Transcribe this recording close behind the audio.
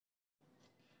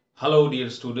Hello dear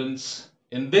students,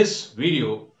 in this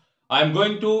video I am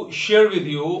going to share with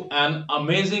you an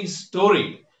amazing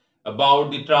story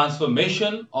about the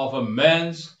transformation of a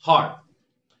man's heart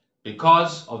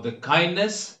because of the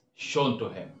kindness shown to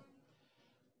him.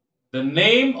 The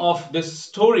name of this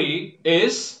story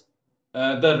is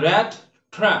The Rat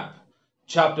Trap,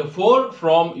 Chapter 4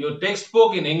 from your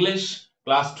textbook in English,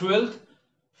 Class 12th,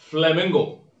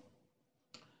 Flamingo.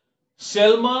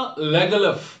 Selma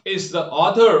Lagerlöf is the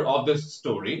author of this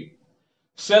story.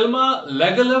 Selma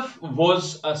Lagerlöf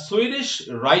was a Swedish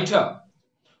writer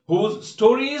whose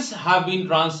stories have been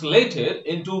translated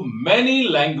into many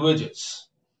languages.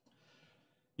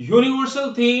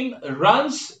 Universal theme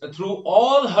runs through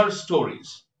all her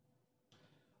stories.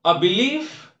 A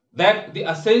belief that the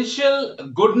essential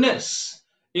goodness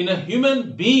in a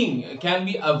human being can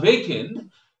be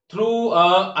awakened through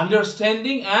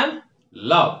understanding and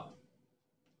love.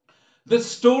 The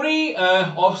story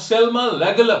of Selma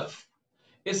Lagerlöf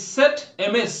is set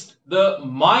amidst the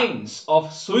mines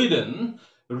of Sweden,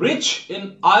 rich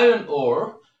in iron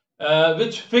ore,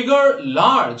 which figure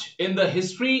large in the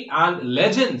history and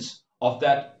legends of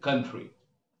that country.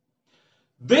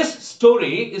 This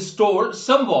story is told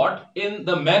somewhat in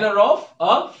the manner of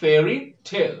a fairy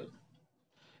tale.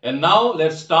 And now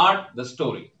let's start the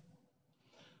story.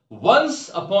 Once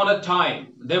upon a time,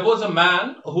 there was a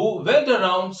man who went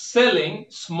around selling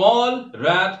small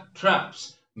rat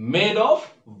traps made of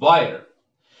wire.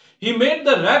 He made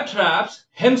the rat traps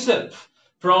himself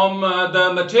from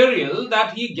the material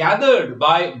that he gathered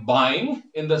by buying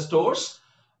in the stores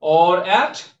or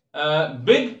at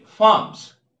big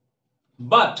farms.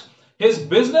 But his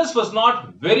business was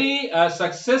not very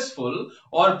successful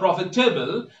or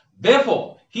profitable.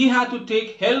 Therefore, he had to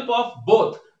take help of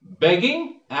both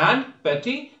begging and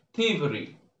petty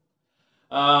thievery.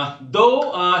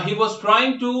 Though he was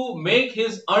trying to make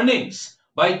his earnings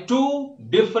by two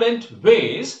different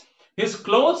ways, his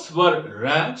clothes were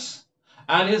rags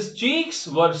and his cheeks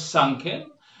were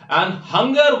sunken and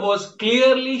hunger was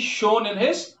clearly shown in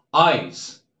his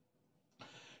eyes.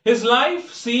 His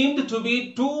life seemed to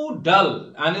be too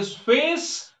dull and his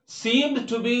face seemed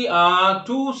to be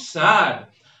too sad,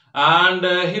 and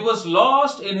he was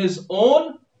lost in his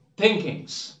own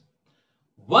thinkings.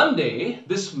 One day,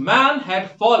 this man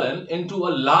had fallen into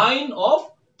a line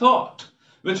of thought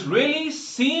which really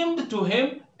seemed to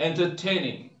him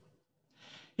entertaining.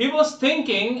 He was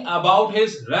thinking about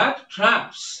his rat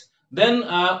traps. Then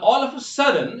all of a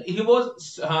sudden, he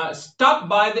was struck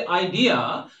by the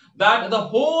idea that the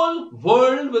whole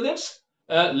world with its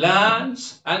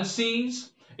lands and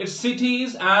seas, its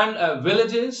cities and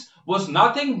villages was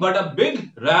nothing but a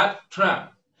big rat trap.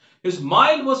 His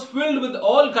mind was filled with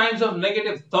all kinds of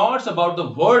negative thoughts about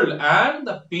the world and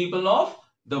the people of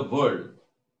the world.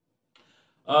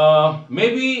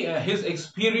 Maybe his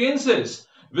experiences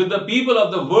with the people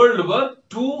of the world were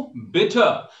too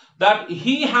bitter that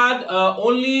he had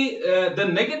only the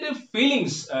negative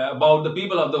feelings about the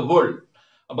people of the world,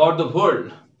 about the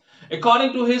world.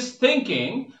 According to his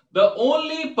thinking, the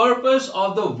only purpose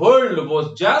of the world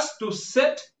was just to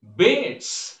set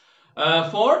baits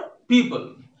for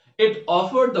people. It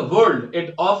offered the world,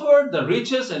 it offered the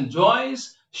riches and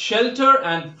joys, shelter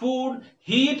and food,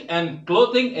 heat and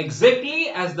clothing exactly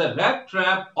as the rat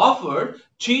trap offered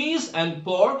cheese and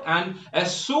pork, and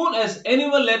as soon as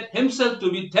anyone let himself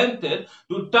to be tempted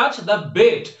to touch the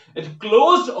bait, it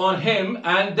closed on him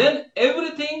and then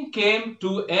everything came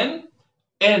to an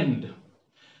end.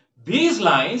 These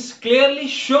lines clearly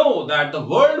show that the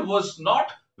world was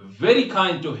not very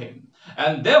kind to him,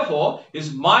 and therefore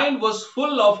his mind was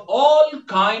full of all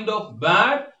kind of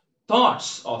bad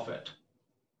thoughts of it.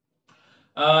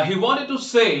 He wanted to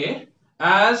say,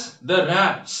 as the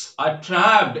rats are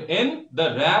trapped in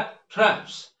the rat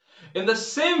traps, in the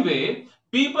same way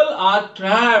people are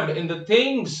trapped in the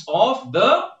things of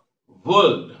the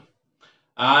world.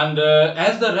 And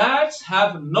as the rats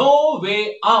have no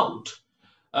way out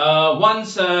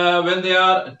once when they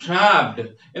are trapped,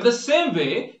 in the same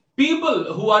way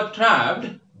people who are trapped,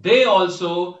 they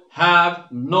also have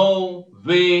no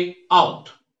way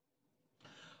out.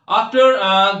 After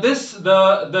this,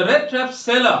 the red trap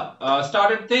seller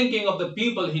started thinking of the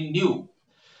people he knew,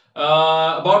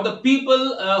 about the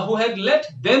people who had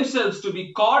let themselves to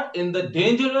be caught in the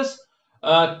dangerous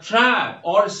trap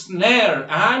or snare,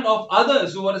 and of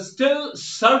others who were still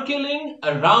circling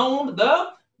around the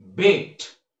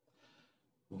bait.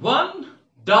 One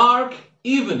dark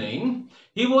evening,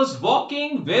 he was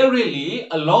walking wearily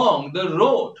along the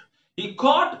road. He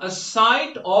caught a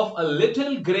sight of a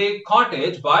little grey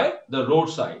cottage by the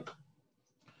roadside.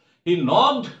 He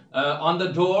knocked on the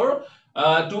door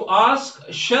to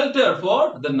ask shelter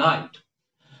for the night.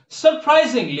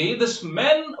 Surprisingly, this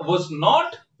man was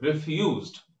not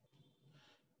refused.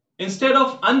 Instead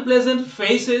of unpleasant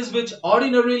faces which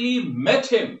ordinarily met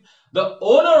him, the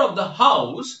owner of the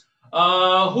house,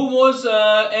 who was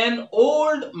an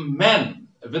old man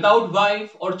without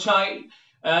wife or child,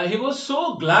 he was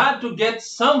so glad to get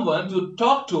someone to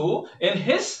talk to in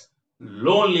his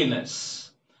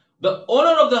loneliness. The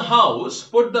owner of the house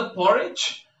put the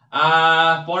porridge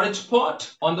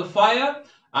pot on the fire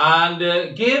and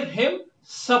gave him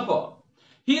supper.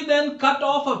 He then cut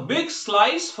off a big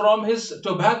slice from his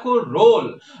tobacco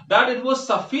roll, that it was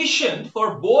sufficient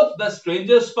for both the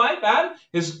stranger's pipe and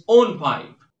his own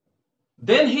pipe.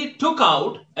 Then he took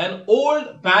out an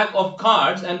old pack of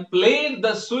cards and played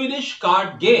the Swedish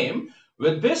card game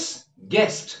with this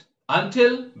guest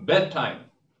until bedtime.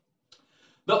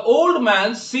 The old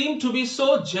man seemed to be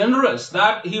so generous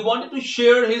that he wanted to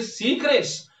share his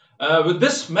secrets with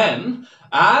this man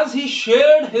as he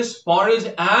shared his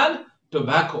porridge and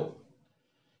tobacco.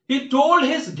 He told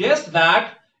his guest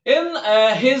that in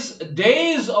his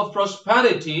days of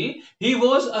prosperity, he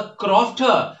was a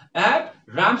crofter at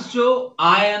Ramsjo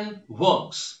Iron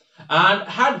Works and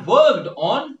had worked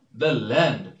on the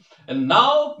land. And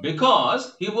now,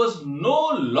 because he was no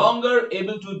longer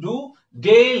able to do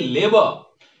day labor,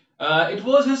 it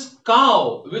was his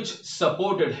cow which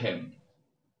supported him.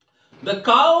 The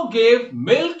cow gave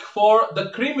milk for the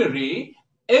creamery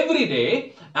every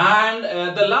day, and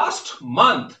the last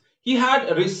month he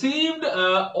had received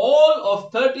all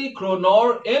of 30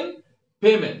 kronor in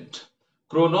payment.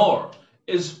 Kronor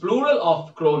is plural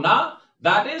of krona,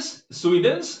 that is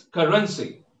Sweden's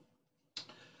currency.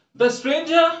 The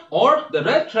stranger or the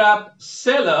Rattrap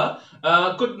seller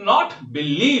could not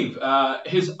believe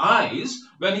his eyes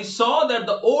when he saw that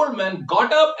the old man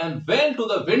got up and went to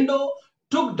the window,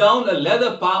 took down a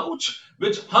leather pouch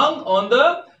which hung on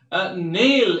the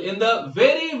nail in the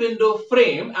very window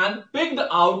frame and picked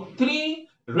out 3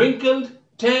 wrinkled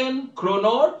 10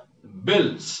 kronor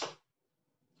bills.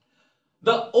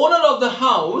 The owner of the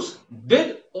house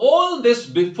did all this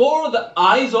before the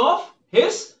eyes of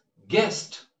his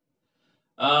guest.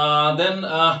 Then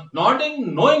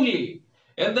nodding knowingly,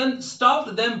 and then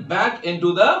stuffed them back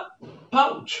into the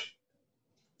pouch.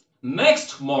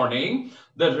 Next morning,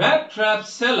 the Rattrap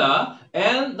seller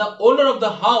and the owner of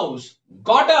the house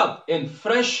got up in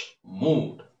fresh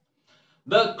mood.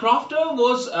 The crofter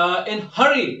was in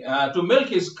hurry to milk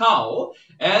his cow,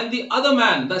 and the other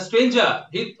man, the stranger,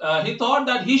 he thought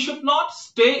that he should not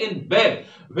stay in bed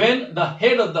when the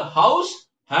head of the house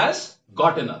has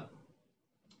gotten up.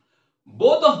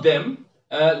 Both of them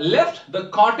left the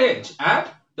cottage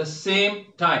at the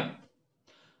same time.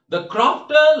 The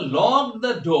crofter locked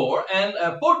the door and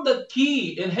put the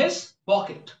key in his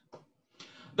pocket.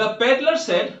 The peddler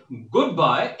said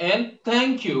goodbye and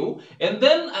thank you, and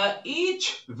then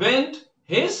each went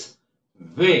his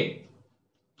way.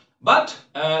 But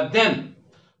then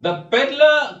the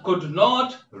peddler could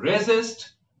not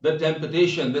resist the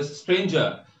temptation. This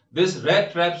stranger, this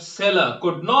Rattrap seller,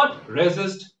 could not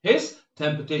resist his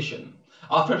temptation.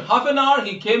 After half an hour,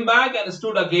 he came back and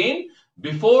stood again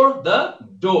before the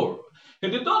door. He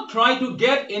did not try to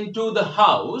get into the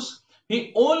house.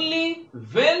 He only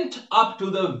went up to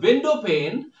the window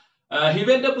pane. He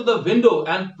went up to the window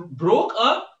and broke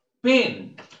a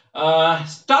pane,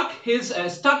 stuck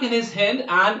in his hand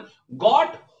and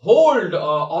got hold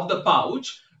of the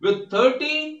pouch with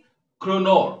 30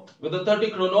 kronor, with the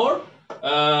 30 kronor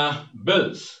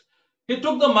bills. He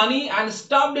took the money and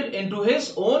stuffed it into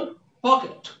his own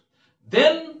pocket.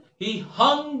 Then he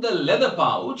hung the leather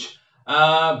pouch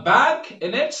back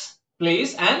in its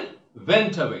place and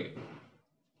went away.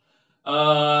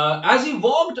 As he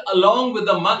walked along with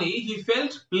the money, he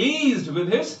felt pleased with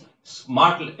his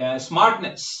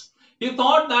smartness. He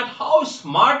thought that how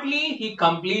smartly he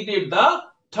completed the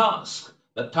task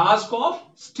of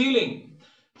stealing.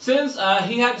 Since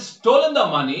he had stolen the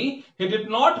money, he did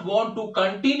not want to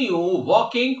continue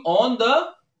walking on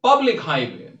the public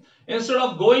highway. Instead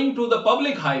of going to the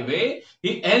public highway,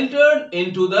 he entered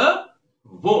into the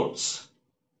woods.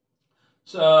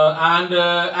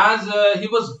 As he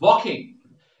was walking,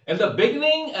 in the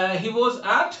beginning he was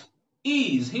at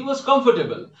ease, he was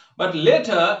comfortable, but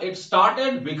later it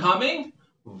started becoming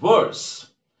worse.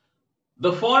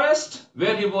 The forest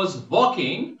where he was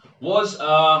walking was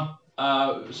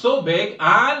so big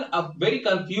and a very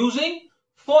confusing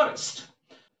forest.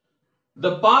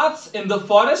 The paths in the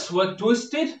forest were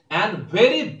twisted and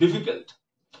very difficult.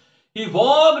 He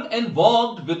walked and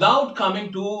walked without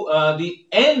coming to the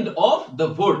end of the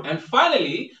wood, and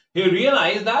finally He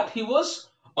realized that he was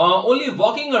only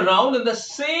walking around in the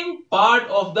same part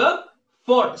of the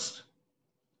forest.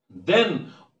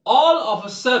 Then, all of a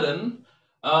sudden,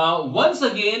 once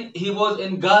again, he was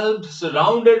engulfed,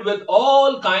 surrounded with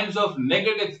all kinds of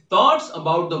negative thoughts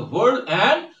about the world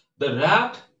and the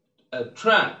rat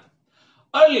trap.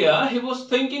 Earlier, he was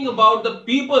thinking about the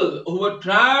people who were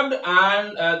trapped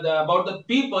and about the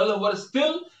people who were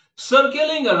still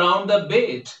circling around the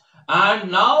bait.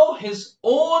 And now his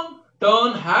own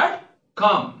turn had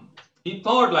come. He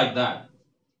thought like that.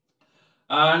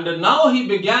 And now he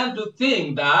began to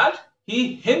think that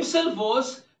he himself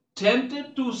was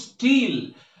tempted to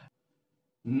steal.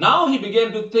 Now he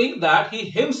began to think that he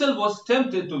himself was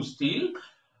tempted to steal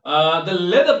the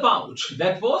leather pouch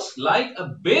that was like a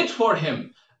bait for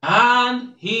him,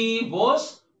 and he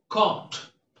was caught.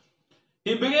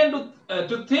 He began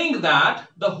to think that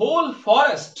the whole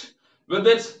forest, with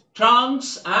its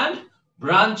trunks and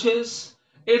branches,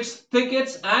 its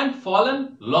thickets and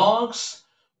fallen logs,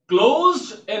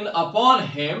 closed in upon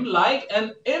him like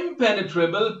an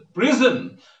impenetrable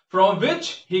prison from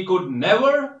which he could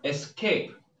never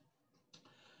escape.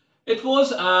 It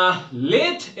was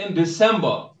late in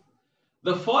December.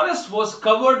 The forest was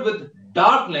covered with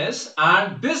darkness,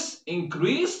 and this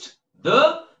increased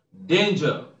the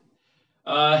danger.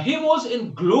 He was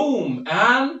in gloom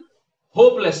and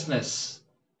hopelessness.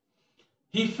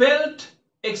 He felt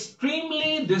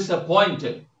extremely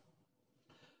disappointed.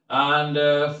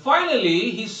 And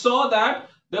finally, he saw that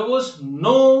there was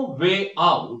no way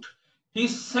out. He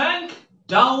sank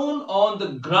down on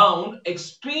the ground,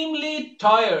 extremely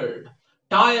tired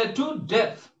to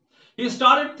death. He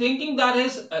started thinking that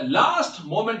his last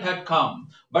moment had come.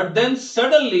 But then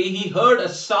suddenly he heard a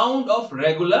sound of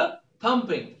regular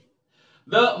thumping.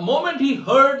 The moment he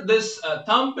heard this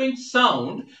thumping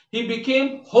sound, he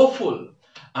became hopeful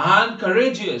and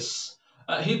courageous.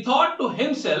 He thought to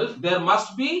himself, there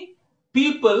must be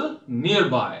people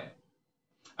nearby.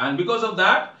 And because of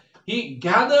that, he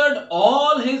gathered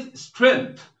all his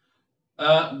strength,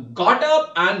 got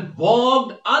up and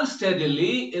walked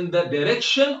unsteadily in the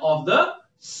direction of the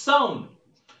sound.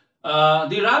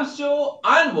 The Ramsjo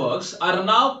ironworks are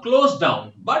now closed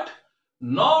down, but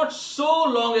not so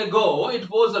long ago it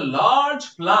was a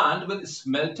large plant with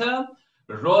smelter,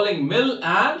 rolling mill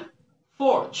and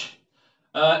forge.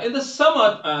 In the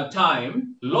summer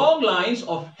time, long lines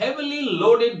of heavily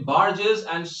loaded barges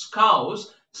and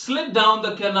scows slid down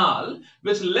the canal,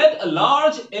 which led a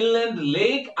large inland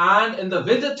lake, and in the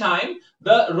winter time,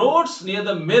 the roads near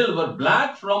the mill were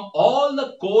black from all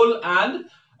the coal and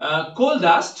coal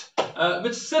dust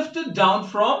which sifted down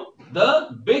from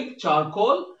the big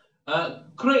charcoal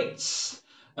crates.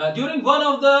 During one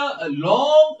of the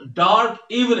long dark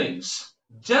evenings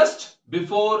just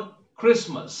before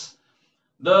Christmas,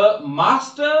 the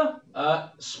master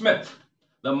smith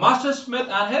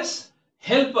and his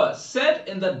helper sat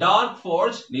in the dark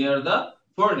forge near the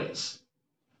furnace.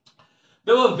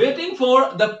 They were waiting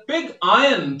for the pig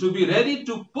iron to be ready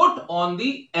to put on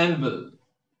the anvil.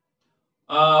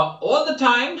 All the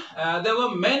time, there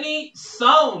were many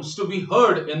sounds to be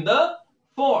heard in the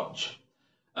forge.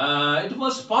 It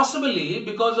was possibly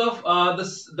because of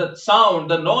the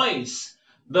sound, the noise.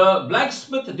 The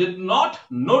blacksmith did not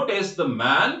notice the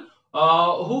man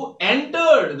who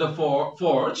entered the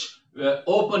forge,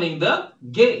 opening the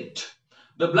gate.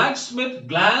 The blacksmith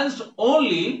glanced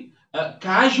only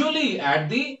casually at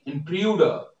the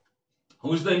intruder.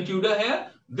 Who is the intruder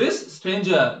here? This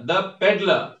stranger, the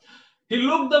peddler. He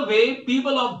looked the way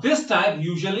people of this type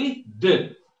usually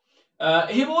did.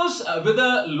 He was with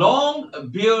a long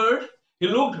beard. He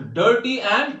looked dirty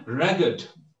and ragged.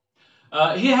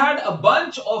 He had a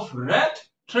bunch of rat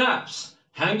traps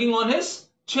hanging on his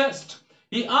chest.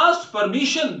 He asked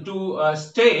permission to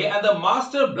stay, and the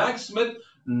master blacksmith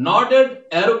nodded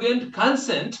arrogant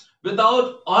consent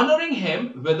without honoring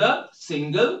him with a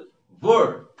single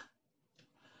word.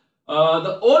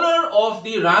 The owner of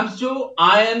the Ramsjo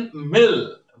iron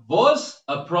mill was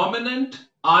a prominent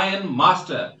iron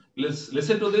master.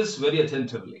 Listen to this very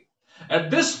attentively. At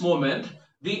this moment,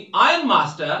 the iron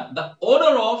master, the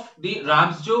owner of the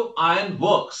Ramsjo iron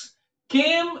works,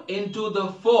 came into the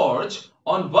forge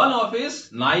on one of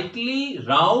his nightly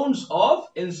rounds of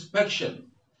inspection.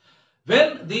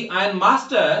 When the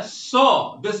ironmaster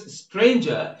saw this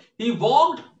stranger, he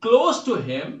walked close to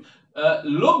him,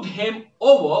 looked him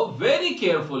over very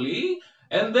carefully,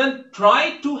 and then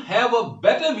tried to have a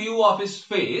better view of his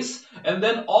face. And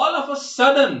then all of a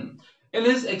sudden, in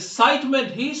his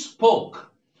excitement, he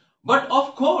spoke. But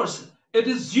of course, it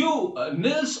is you,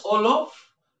 Nils Olof.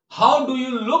 How do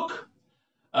you look?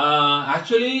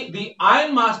 Actually, the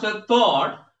ironmaster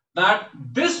thought that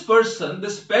this person,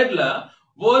 this peddler,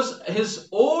 was his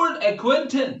old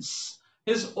acquaintance,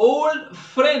 his old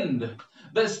friend.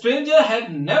 The stranger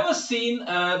had never seen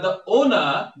the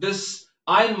owner, this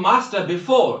ironmaster,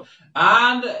 before,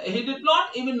 and he did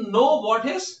not even know what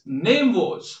his name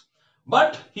was.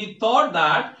 But he thought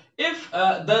that if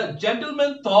the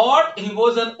gentleman thought he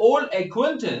was an old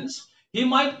acquaintance, he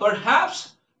might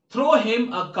perhaps throw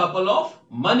him a couple of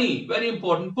money. Very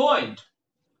important point.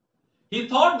 He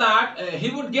thought that he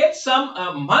would get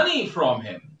some money from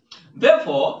him.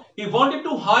 Therefore, he wanted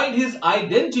to hide his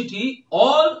identity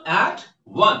all at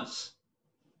once.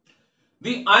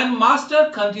 The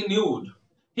ironmaster continued.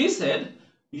 He said,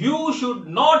 "You should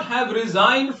not have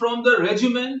resigned from the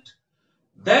regiment.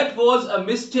 That was a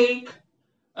mistake."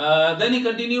 Then he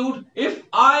continued, "If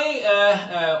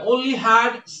I only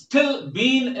had still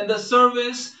been in the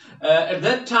service at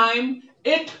that time,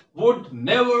 it would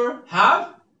never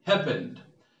have happened."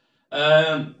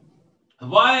 Um,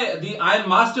 why the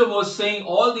ironmaster was saying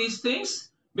all these things?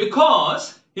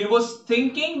 Because he was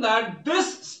thinking that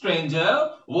this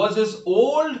stranger was his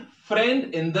old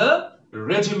friend in the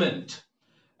regiment.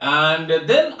 And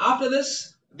then after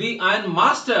this, the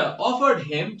ironmaster offered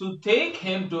him to take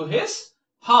him to his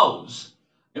house.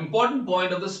 Important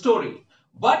point of the story.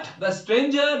 But the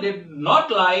stranger did not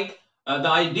like the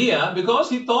idea, because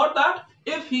he thought that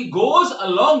if he goes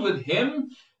along with him,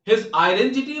 his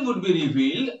identity would be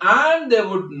revealed and they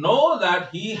would know that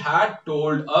he had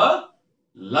told a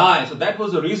lie. So that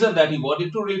was the reason that he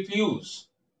wanted to refuse.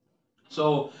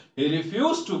 So he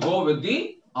refused to go with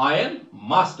the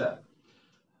ironmaster.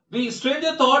 The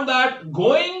stranger thought that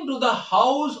going to the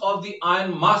house of the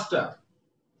ironmaster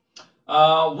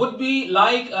would be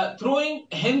like throwing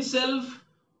himself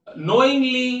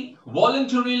knowingly,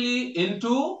 voluntarily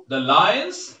into the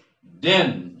lion's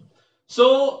den.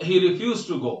 So he refused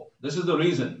to go. This is the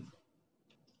reason.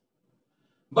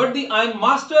 But the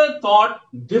ironmaster thought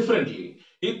differently.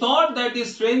 He thought that the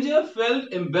stranger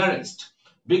felt embarrassed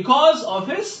because of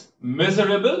his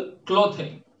miserable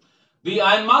clothing. The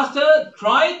ironmaster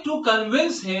tried to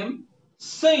convince him,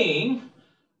 saying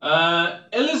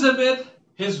Elizabeth,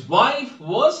 his wife,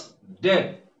 was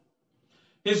dead.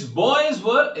 His boys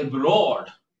were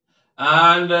abroad,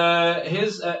 and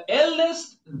his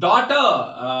eldest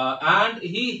daughter and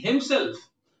he himself,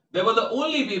 they were the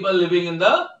only people living in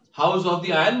the house of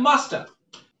the ironmaster.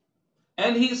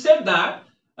 And he said that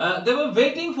they were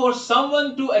waiting for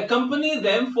someone to accompany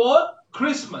them for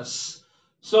Christmas.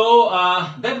 So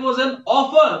that was an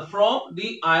offer from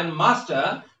the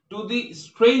ironmaster to the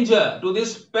stranger, to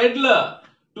this peddler,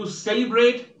 to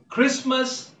celebrate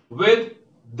Christmas with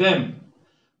them.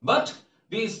 But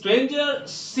the stranger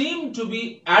seemed to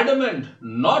be adamant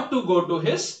not to go to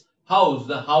his house,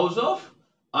 the house of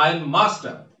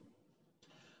ironmaster.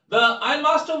 The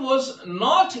ironmaster was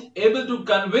not able to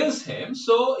convince him,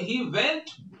 so he went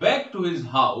back to his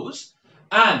house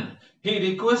and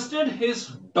he requested his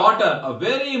daughter, a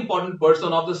very important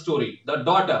person of the story, the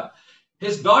daughter,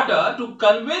 his daughter, to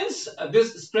convince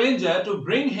this stranger to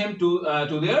bring him to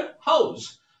their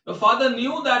house. The father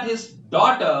knew that his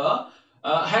daughter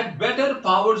had better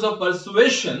powers of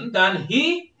persuasion than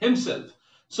he himself.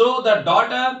 So the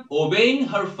daughter, obeying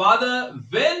her father,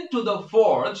 went to the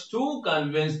forge to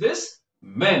convince this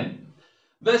man.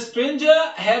 The stranger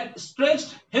had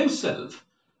stretched himself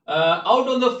out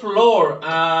on the floor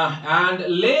and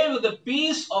lay with a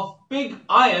piece of pig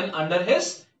iron under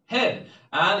his head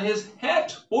and his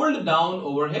hat pulled down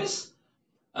over his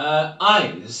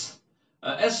eyes.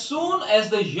 As soon as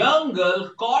the young girl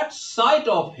caught sight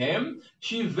of him,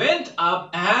 she went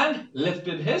up and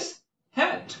lifted his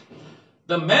hat.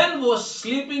 The man was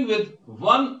sleeping with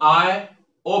one eye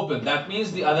open. That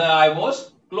means the other eye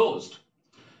was closed.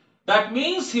 That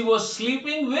means he was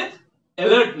sleeping with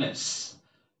alertness.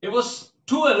 He was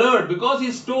too alert because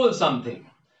he stole something.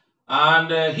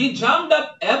 And he jumped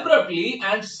up abruptly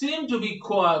and seemed to be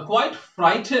quite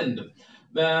frightened.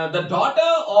 The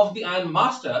daughter of the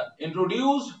ironmaster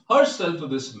introduced herself to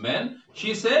this man.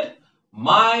 She said,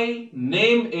 "My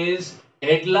name is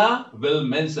Edla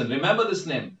Wilmenson." Remember this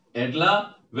name,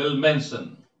 Edla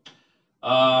Wilmenson.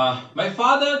 My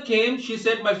father came, she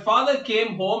said, "My father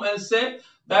came home and said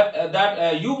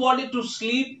that you wanted to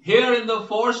sleep here in the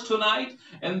forest tonight,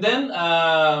 and then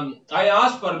I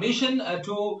asked permission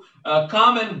to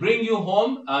come and bring you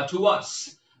home to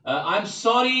us. I'm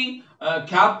sorry,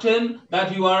 Captain,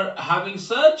 that you are having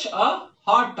such a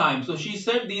hard time." So she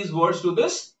said these words to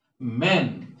this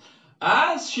man.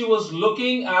 As she was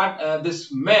looking at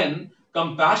this man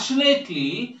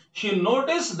compassionately, she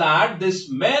noticed that this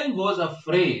man was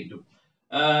afraid.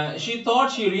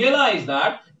 She realized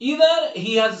that either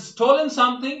he has stolen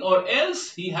something or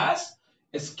else he has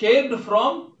escaped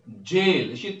from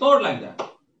jail. She thought like that.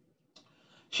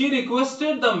 She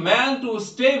requested the man to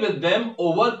stay with them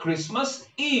over Christmas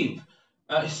Eve.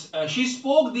 She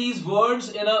spoke these words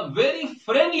in a very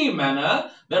friendly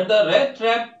manner that the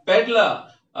Rattrap peddler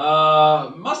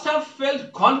must have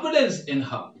felt confidence in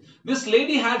her. This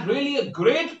lady had really a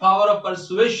great power of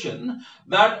persuasion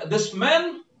that this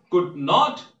man could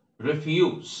not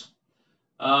refuse.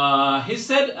 He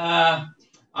said,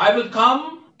 I will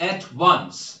come at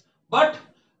once. But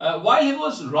while he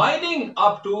was riding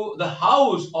up to the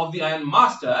house of the Iron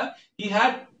Master, he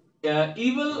had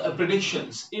evil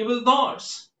predictions, evil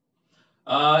thoughts.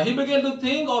 He began to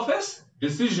think of his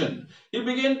decision. He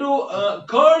began to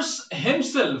curse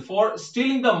himself for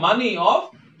stealing the money of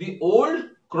the old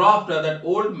crafter, that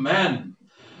old man.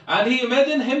 And he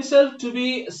imagined himself to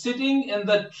be sitting in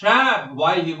the trap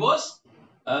while he was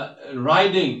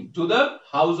riding to the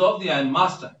house of the Iron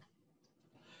Master.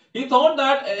 He thought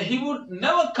that he would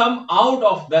never come out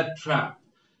of that trap.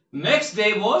 Next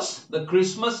day was the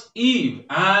Christmas Eve,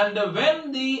 and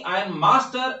when the Iron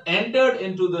Master entered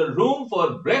into the room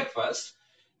for breakfast,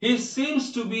 he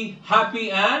seems to be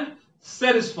happy and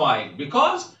satisfied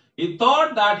because he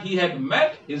thought that he had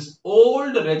met his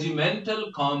old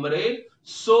regimental comrade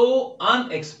so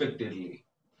unexpectedly.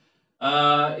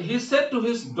 He said to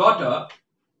his daughter,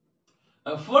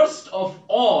 first of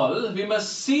all, we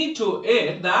must see to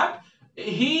it that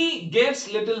he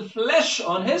gets little flesh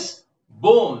on his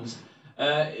bones.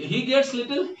 He gets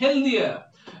little healthier.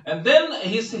 And then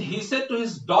he said to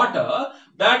his daughter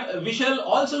that we shall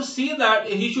also see that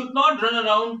he should not run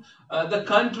around the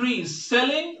country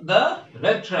selling the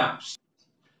red traps.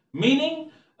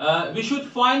 Meaning, we should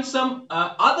find some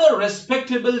other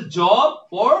respectable job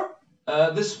for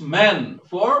this man,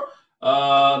 for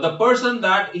the person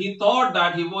that he thought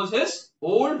that he was his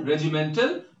old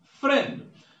regimental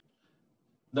friend.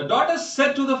 The daughter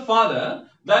said to the father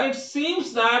that it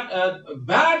seems that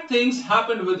bad things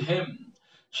happened with him.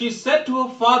 She said to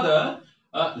her father,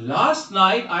 last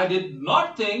night I did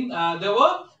not think there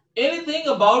were anything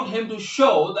about him to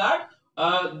show that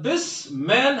this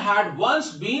man had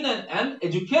once been an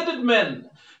educated man.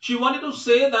 She wanted to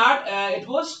say that it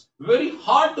was very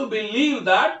hard to believe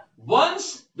that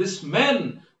once this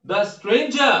man, the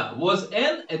stranger, was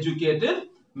an educated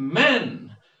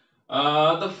man.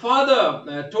 The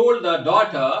father told the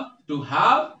daughter to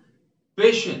have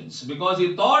patience because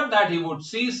he thought that he would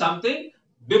see something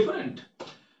different.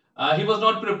 He was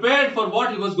not prepared for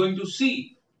what he was going to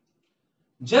see.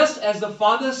 Just as the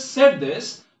father said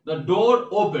this, the door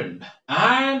opened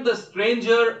and the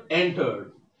stranger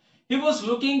entered. He was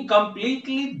looking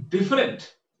completely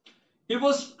different. He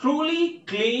was truly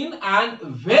clean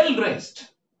and well dressed.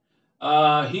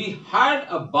 He had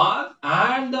a bath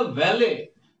and the valet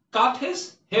cut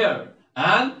his hair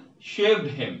and shaved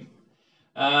him.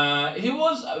 He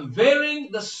was wearing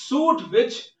the suit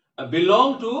which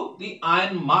belonged to the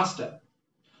Iron Master.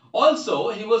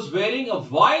 Also, he was wearing a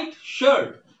white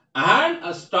shirt and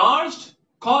a starched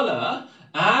collar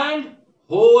and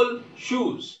whole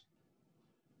shoes.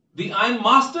 The Iron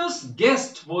Master's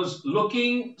guest was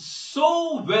looking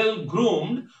so well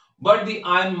groomed, but the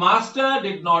Iron Master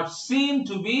did not seem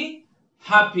to be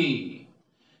happy.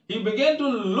 He began to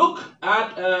look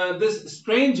at this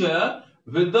stranger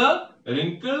with a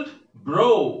wrinkled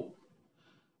brow.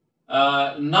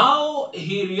 Now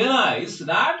he realized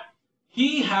that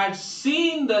he had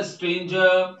seen the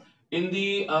stranger in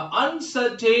the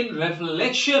uncertain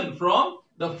reflection from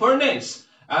the furnace,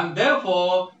 and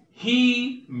therefore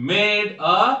he made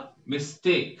a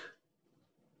mistake.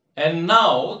 And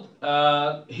now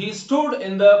he stood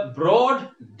in the broad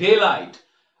daylight.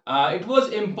 It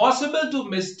was impossible to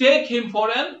mistake him for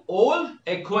an old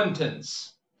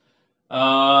acquaintance.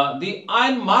 The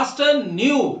Iron Master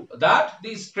knew that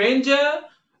the stranger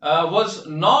was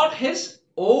not his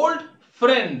old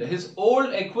friend, his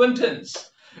old acquaintance.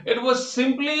 It was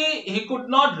simply he could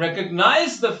not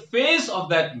recognize the face of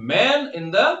that man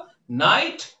in the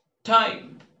night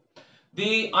time.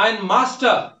 The Iron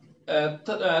Master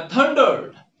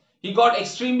thundered. He got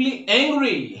extremely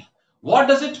angry. What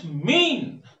does it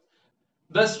mean?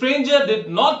 The stranger did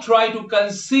not try to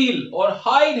conceal or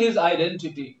hide his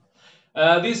identity.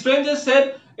 The stranger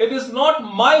said, "It is not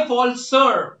my fault,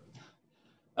 sir."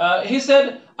 He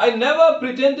said, "I never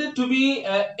pretended to be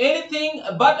anything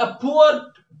but a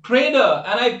poor trader,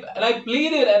 and I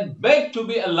pleaded and begged to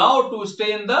be allowed to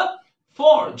stay in the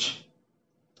forge."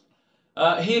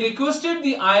 He requested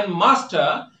the Iron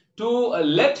Master to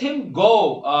let him go,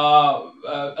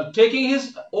 taking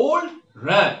his old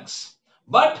ranks.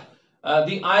 But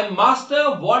the ironmaster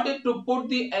wanted to put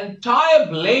the entire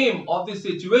blame of the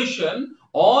situation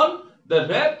on the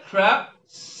Rattrap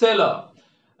seller.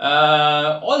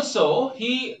 Also,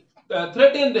 he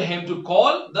threatened him to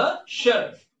call the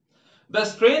sheriff. The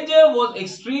stranger was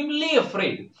extremely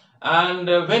afraid, and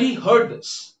when he heard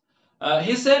this,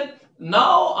 he said,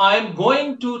 "Now I am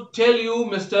going to tell you,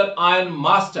 Mr.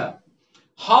 Ironmaster,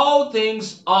 how things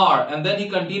are." And then he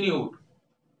continued,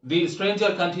 the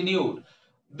stranger continued,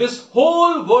 "This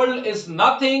whole world is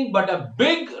nothing but a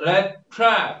big red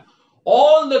trap.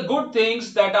 All the good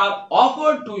things that are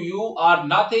offered to you are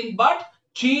nothing but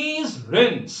cheese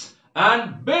rinds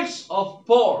and bits of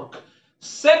pork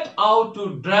set out to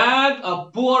drag a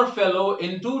poor fellow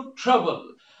into trouble.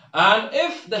 And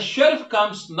if the sheriff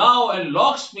comes now and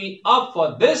locks me up for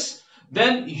this,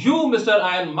 then you, Mr.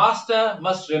 Ironmaster,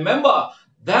 must remember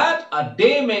that a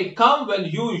day may come when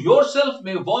you yourself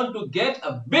may want to get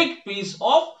a big piece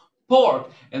of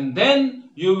pork, and then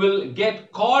you will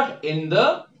get caught in the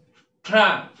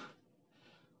trap."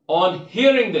 On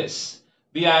hearing this,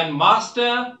 the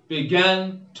ironmaster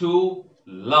began to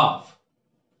laugh.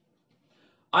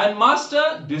 Ironmaster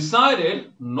decided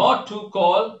not to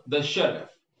call the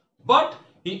sheriff, but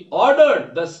he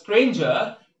ordered the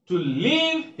stranger to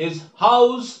leave his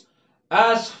house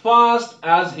as fast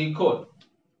as he could.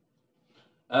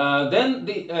 Then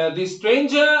the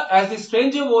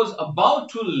stranger was about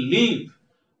to leave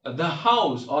the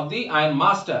house of the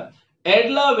ironmaster,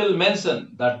 Edla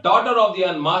Wilmenson, the daughter of the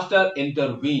ironmaster,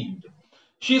 intervened.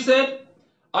 She said,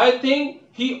 "I think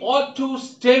he ought to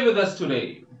stay with us today.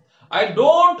 I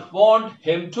don't want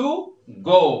him to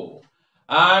go."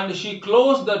 And she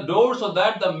closed the door so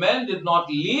that the man did not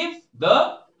leave the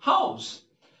house.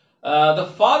 The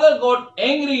father got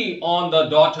angry on the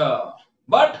daughter,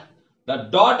 but the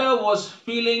daughter was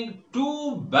feeling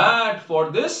too bad for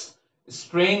this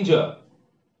stranger.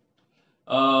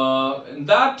 In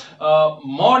that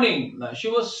morning, she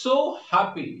was so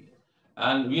happy,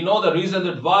 and we know the reason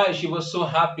that why she was so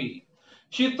happy.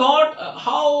 She thought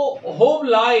how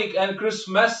home-like and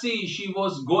Christmassy she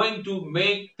was going to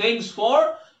make things for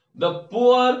the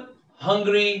poor,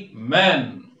 hungry man.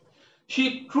 She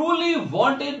truly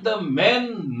wanted the man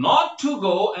not to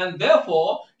go, and therefore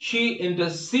she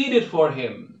interceded for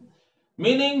him.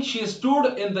 Meaning she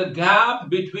stood in the gap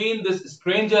between this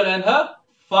stranger and her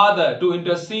father to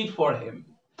intercede for him.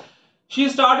 She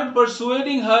started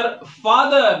persuading her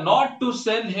father not to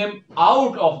send him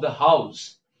out of the house.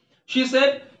 She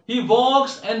said, "He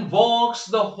walks and walks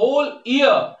the whole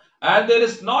year, and there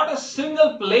is not a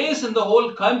single place in the whole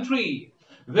country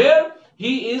where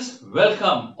he is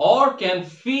welcome or can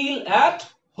feel at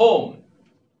home.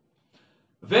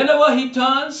 Whenever he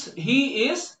turns, he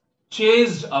is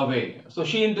chased away." So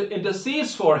she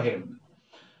intercedes for him.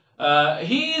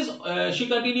 She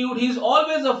continued, "He is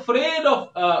always afraid of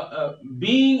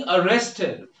being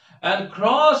arrested and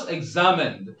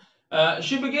cross-examined."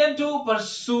 She began to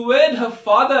persuade her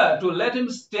father to let him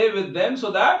stay with them so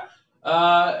that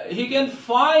he can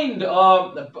find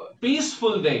a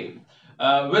peaceful day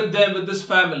with them, with this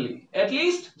family. At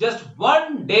least just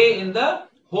one day in the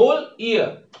whole year.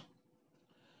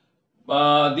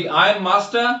 The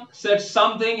ironmaster said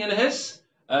something in his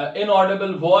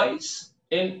inaudible voice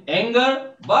in anger,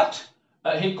 but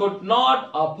he could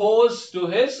not oppose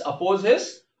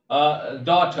his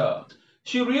daughter.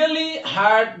 She really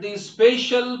had the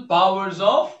special powers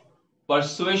of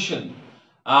persuasion,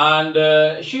 and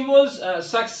she was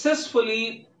successfully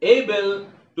able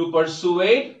to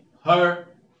persuade her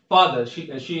father.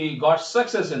 She got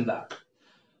success in that.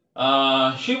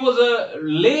 She was a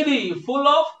lady full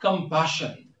of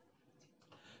compassion.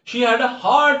 She had a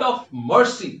heart of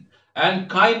mercy and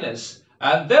kindness,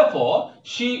 and therefore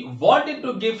she wanted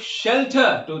to give shelter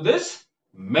to this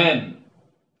man.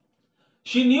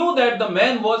 She knew that the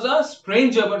man was a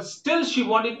stranger, but still she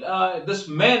wanted this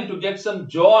man to get some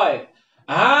joy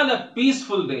and a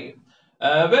peaceful day.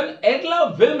 When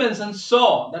Edla Wilmenson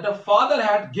saw that her father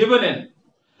had given in,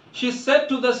 she said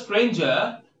to the stranger,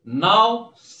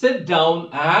 "Now sit down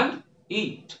and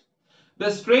eat."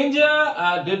 The stranger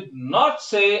did not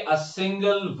say a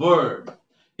single word.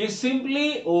 He simply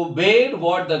obeyed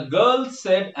what the girl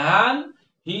said and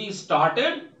he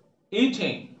started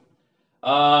eating.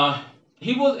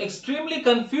 He was extremely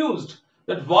confused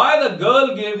that why the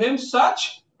girl gave him such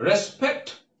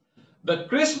respect. The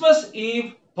Christmas Eve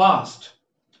passed,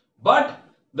 but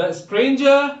the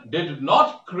stranger did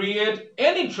not create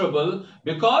any trouble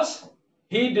because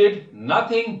he did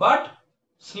nothing but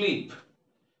sleep.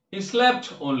 He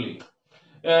slept only.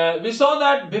 We saw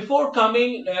that before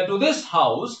coming to this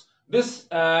house, this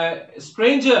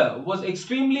stranger was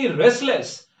extremely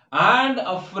restless and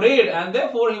afraid, and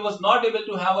therefore he was not able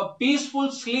to have a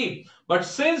peaceful sleep. But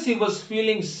since he was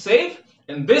feeling safe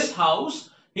in this house,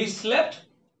 he slept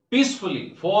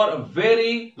peacefully for a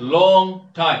very long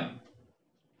time.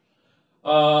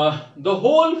 The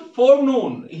whole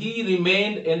forenoon he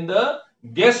remained in the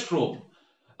guest room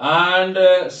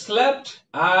and slept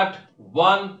at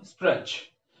one stretch.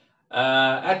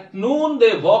 At noon,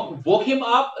 they woke him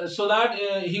up so that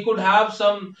he could have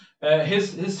some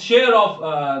his share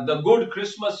of the good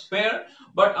Christmas fare.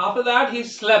 But after that, he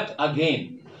slept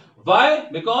again. Why?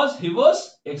 Because he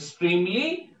was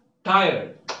extremely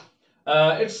tired.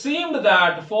 It seemed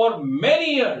that for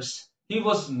many years he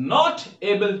was not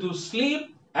able to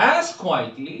sleep as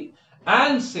quietly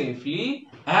and safely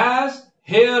as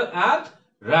here at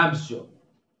Ramsjo.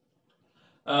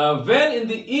 When in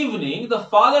the evening the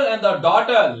father and the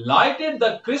daughter lighted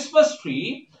the Christmas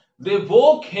tree, they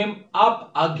woke him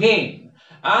up again,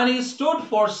 and he stood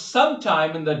for some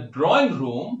time in the drawing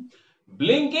room,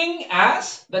 blinking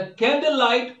as the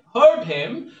candlelight hurt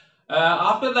him.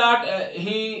 After that,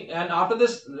 he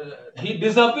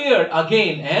disappeared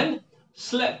again and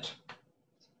slept.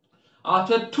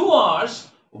 After 2 hours,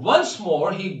 once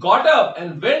more he got up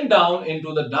and went down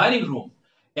into the dining room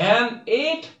and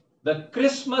ate the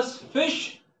Christmas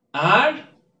fish and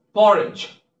porridge.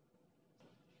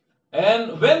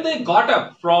 And when they got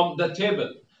up from the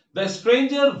table, the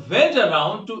stranger went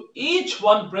around to each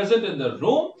one present in the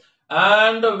room,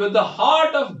 and with the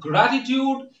heart of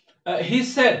gratitude, he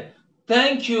said,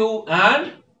 "Thank you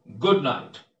and good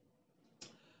night."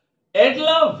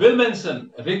 Edla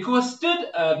Wilmanson requested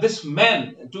this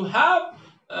man to have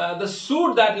the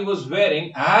suit that he was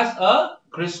wearing as a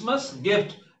Christmas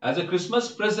gift, as a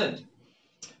Christmas present.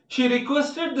 She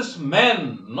requested this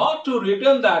man not to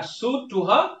return that suit to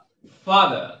her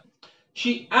father.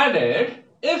 She added,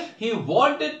 if he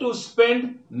wanted to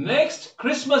spend next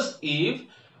Christmas Eve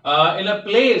in a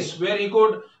place where he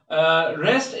could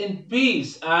rest in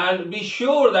peace and be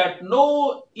sure that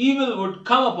no evil would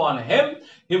come upon him,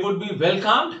 he would be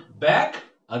welcomed back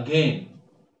again.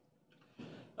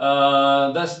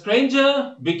 The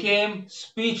stranger became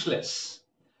speechless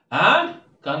and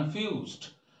confused,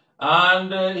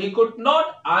 and he could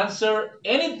not answer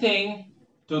anything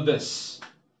to this.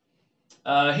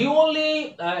 He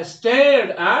only stared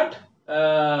at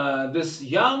this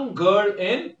young girl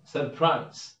in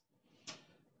surprise.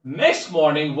 Next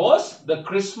morning was the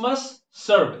Christmas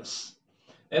service.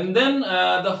 And then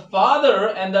the father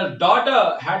and the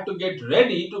daughter had to get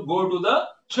ready to go to the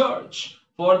church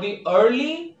for the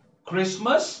early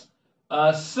Christmas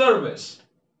service.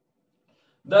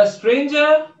 The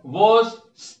stranger was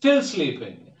still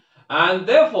sleeping, and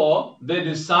therefore they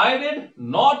decided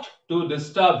not to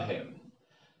disturb him.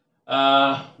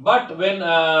 But when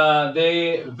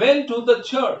they went to the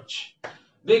church,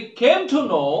 they came to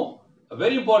know, a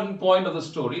very important point of the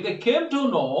story, they came to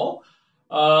know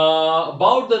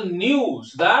about the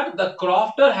news that the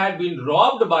crofter had been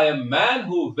robbed by a man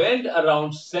who went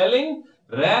around selling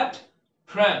rat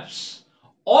traps.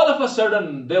 All of a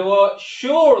sudden, they were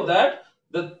sure that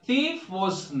the thief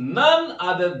was none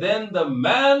other than the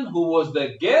man who was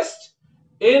the guest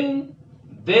in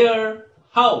their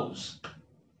house.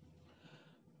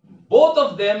 Both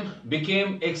of them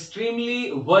became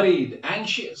extremely worried,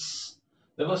 anxious.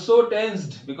 They were so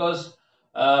tensed because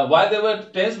why they were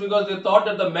tense? Because they thought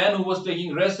that the man who was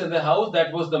taking rest in the house,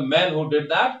 that was the man who did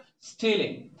that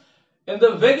stealing. In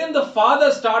the wagon, the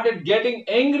father started getting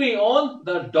angry on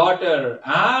the daughter,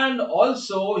 and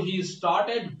also he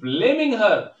started blaming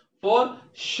her for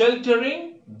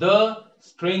sheltering the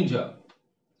stranger.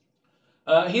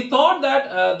 He thought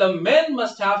that the men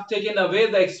must have taken away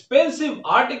the expensive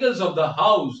articles of the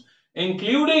house,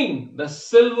 including the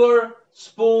silver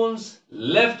spoons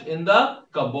left in the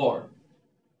cupboard.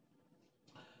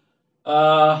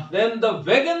 Then the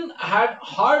wagon had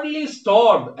hardly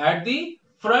stopped at the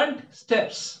front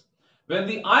steps when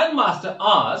the ironmaster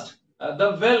asked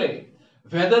the valet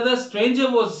whether the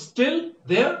stranger was still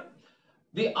there.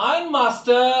 The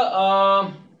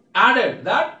ironmaster added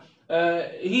that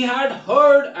he had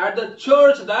heard at the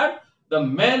church that the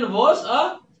man was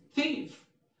a thief.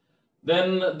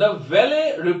 Then the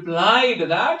valet replied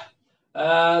that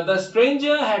the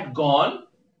stranger had gone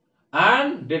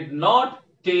and did not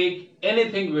take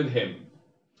anything with him.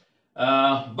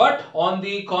 But on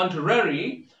the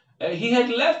contrary, he had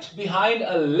left behind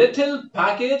a little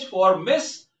package for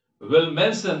Miss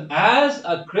Wilmanson as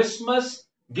a Christmas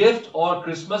gift or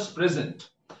Christmas present.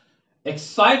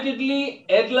 Excitedly,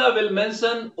 Edla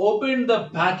Wilmanson opened the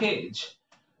package.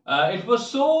 It was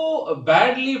so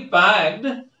badly packed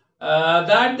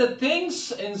that the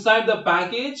things inside the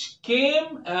package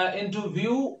came into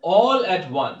view all at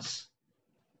once.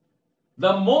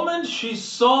 The moment she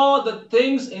saw the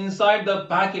things inside the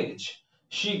package,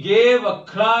 she gave a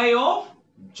cry of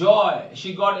joy.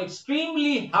 She got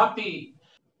extremely happy.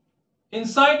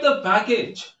 Inside the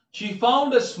package, she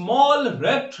found a small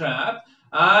red trap,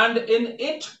 and in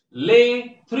it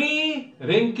lay three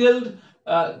wrinkled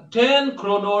 10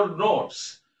 kroner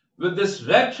notes. With this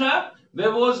red trap,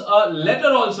 there was a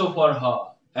letter also for her,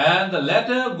 and the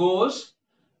letter goes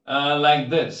like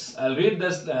this. I'll read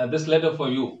this letter for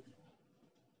you.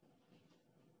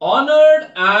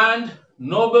 Honored and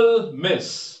noble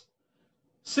Miss,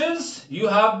 since you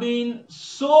have been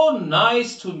so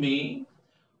nice to me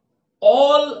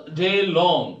all day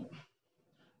long,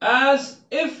 as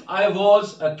if I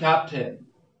was a captain,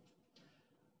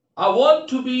 I want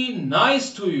to be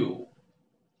nice to you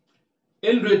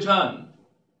in return,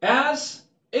 as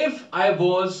if I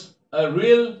was a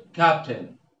real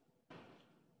captain.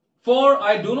 For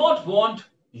I do not want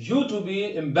you to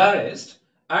be embarrassed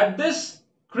at this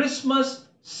Christmas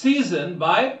season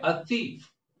by a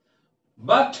thief.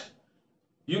 But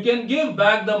you can give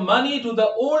back the money to the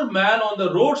old man on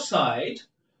the roadside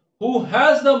who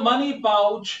has the money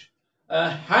pouch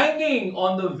hanging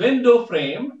on the window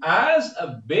frame as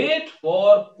a bait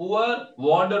for poor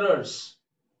wanderers.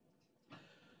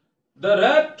 The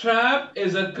rat trap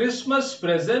is a Christmas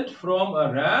present from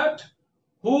a rat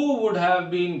who would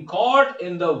have been caught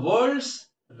in the world's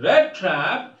rat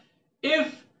trap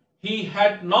if he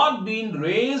had not been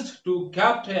raised to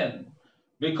captain,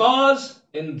 because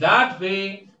in that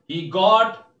way he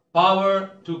got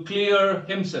power to clear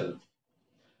himself.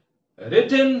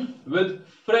 Written with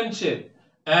friendship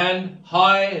and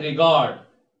high regard,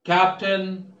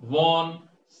 Captain Von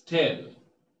Stell.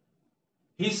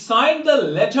 He signed the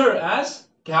letter as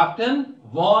Captain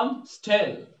Von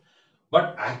Stell.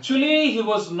 But actually he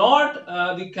was not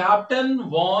the Captain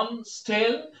Von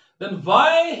Stell. Then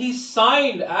why he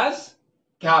signed as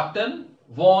Captain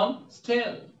Von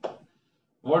Stell?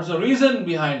 What's the reason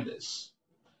behind this?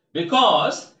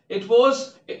 Because it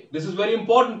was, this is very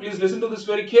important, please listen to this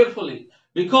very carefully.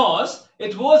 Because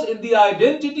it was in the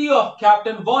identity of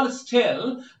Captain Von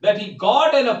Stell that he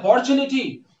got an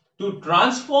opportunity to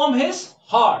transform his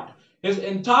heart. His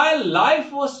entire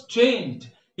life was changed.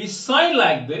 He signed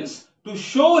like this to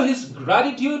show his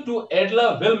gratitude to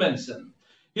Edla Wilmanson.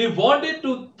 He wanted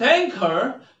to thank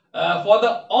her for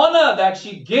the honor that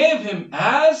she gave him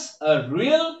as a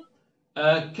real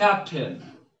captain.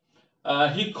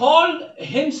 He called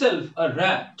himself a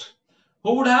rat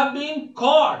who would have been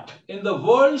caught in the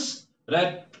world's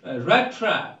rat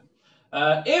trap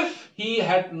if he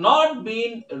had not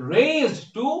been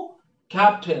raised to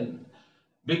captain,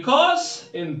 because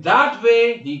in that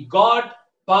way he got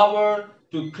power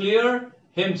to clear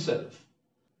himself.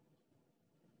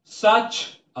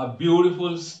 Such a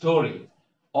beautiful story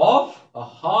of a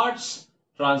heart's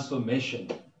transformation.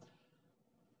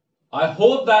 I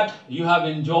hope that you have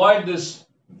enjoyed this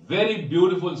very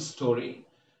beautiful story.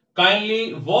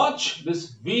 Kindly watch this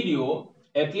video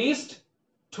at least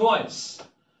twice.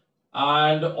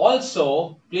 And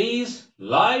also please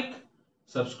like,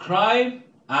 subscribe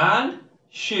and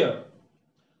share.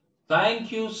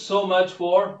 Thank you so much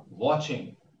for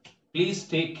watching. Please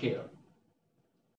take care.